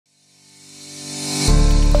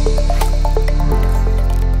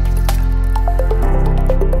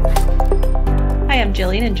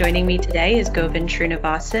Jillian, and joining me today is Govind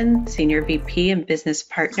Senior VP and Business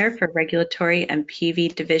Partner for Regulatory and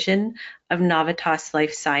PV Division of Navitas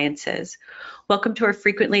Life Sciences. Welcome to our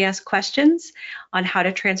frequently asked questions on how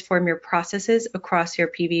to transform your processes across your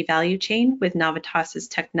PV value chain with Navitas's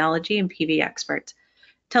technology and PV experts.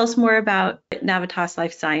 Tell us more about Navitas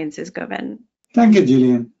Life Sciences, Govind. Thank you,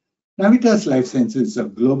 Jillian. Navitas Life Sciences is a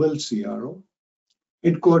global CRO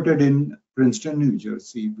headquartered in Princeton, New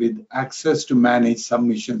Jersey, with access to manage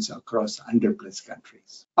submissions across 100 plus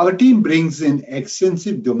countries. Our team brings in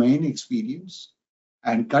extensive domain experience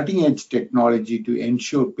and cutting-edge technology to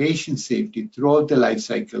ensure patient safety throughout the life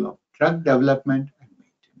cycle of drug development and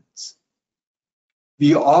maintenance.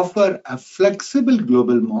 We offer a flexible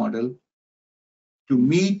global model to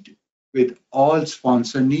meet with all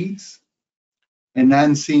sponsor needs,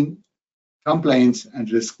 enhancing compliance and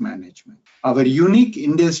risk management. Our unique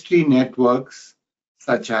industry networks,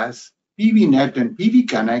 such as PVNet and PV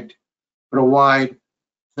Connect, provide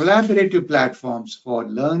collaborative platforms for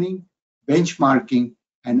learning, benchmarking,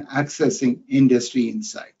 and accessing industry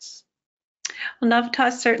insights. Well,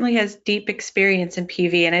 Navitas certainly has deep experience in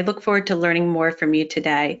PV, and I look forward to learning more from you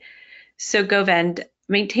today. So, Govind,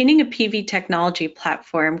 maintaining a PV technology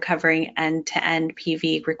platform covering end-to-end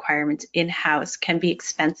PV requirements in-house can be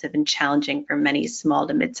expensive and challenging for many small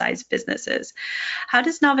to mid-sized businesses. How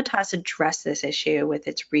does Navitas address this issue with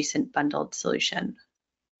its recent bundled solution?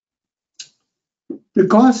 The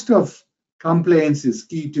cost of compliance is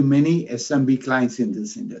key to many SMB clients in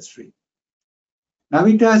this industry.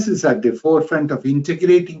 Navitas is at the forefront of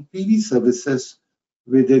integrating PV services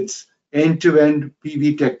with its end-to-end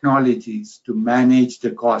PV technologies to manage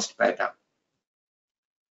the cost better.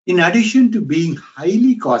 In addition to being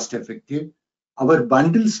highly cost-effective, our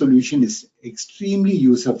bundle solution is extremely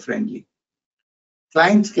user-friendly.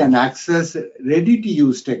 Clients can access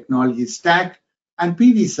ready-to-use technology stack and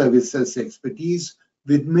PV services expertise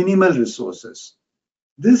with minimal resources.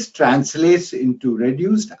 This translates into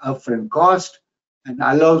reduced upfront cost and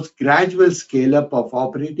allows gradual scale-up of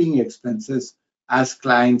operating expenses as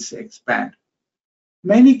clients expand.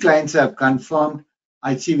 Many clients have confirmed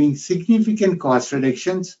achieving significant cost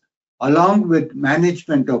reductions along with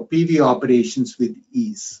management of PV operations with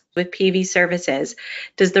ease. With PV services,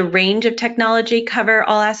 does the range of technology cover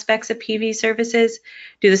all aspects of PV services?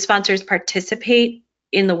 Do the sponsors participate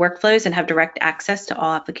in the workflows and have direct access to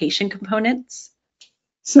all application components?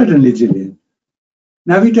 Certainly, Jillian.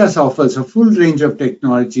 Navitas offers a full range of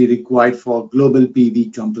technology required for global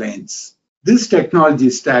PV compliance. This technology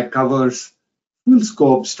stack covers full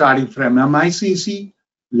scope starting from MICC,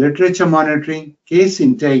 literature monitoring, case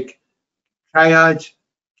intake, triage,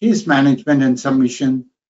 case management and submission,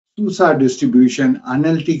 SUSAR distribution,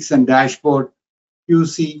 analytics and dashboard,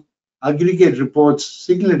 QC, aggregate reports,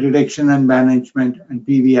 signal detection and management, and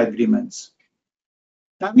PV agreements.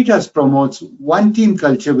 Navitas promotes one team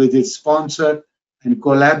culture with its sponsor and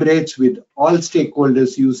collaborates with all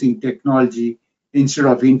stakeholders using technology instead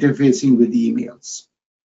of interfacing with emails.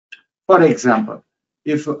 For example,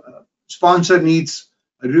 if a sponsor needs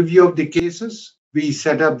a review of the cases, we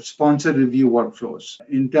set up sponsor review workflows.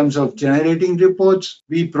 In terms of generating reports,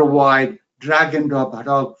 we provide drag and drop ad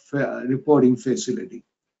hoc reporting facility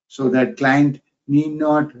so that client need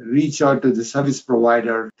not reach out to the service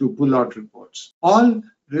provider to pull out reports. All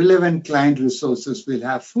relevant client resources will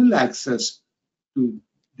have full access to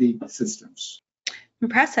the systems.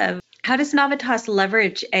 Impressive. How does Navitas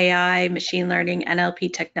leverage AI, machine learning,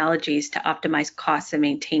 NLP technologies to optimize costs and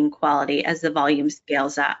maintain quality as the volume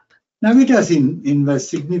scales up? Navitas invests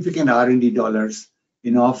significant R&D dollars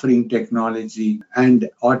in offering technology and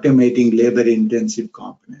automating labor-intensive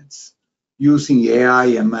components using AI,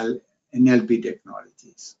 ML, NLP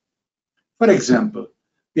technologies. For example,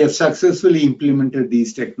 we have successfully implemented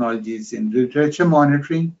these technologies in literature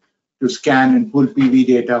monitoring to scan and pull PV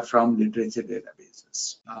data from literature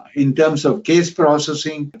databases. In terms of case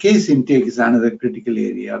processing, case intake is another critical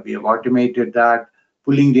area. We have automated that,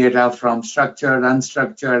 pulling data from structured,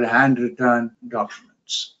 unstructured, handwritten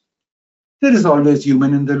documents. There is always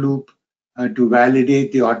human in the loop to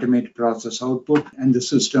validate the automated process output, and the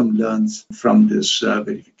system learns from this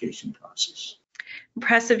verification process.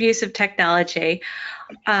 Impressive use of technology.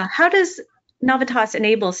 How does Navitas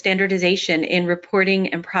enable standardization in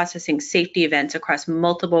reporting and processing safety events across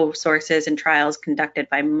multiple sources and trials conducted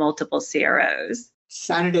by multiple CROs?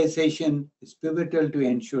 Standardization is pivotal to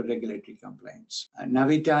ensure regulatory compliance.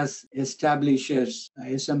 Navitas establishes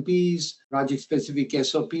SMPs, project-specific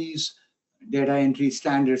SOPs, data entry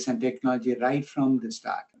standards, and technology right from the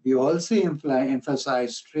start. We also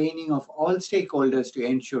emphasize training of all stakeholders to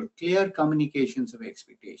ensure clear communications of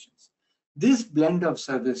expectations. This blend of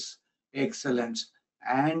service excellence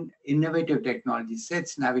and innovative technology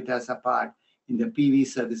sets Navitas apart in the PV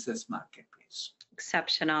services marketplace.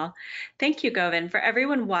 Exceptional. Thank you, Govind. For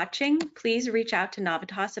everyone watching, please reach out to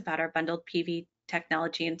Navitas about our bundled PV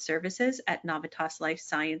technology and services at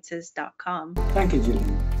navitaslifesciences.com. Thank you,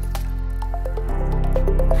 Jillian.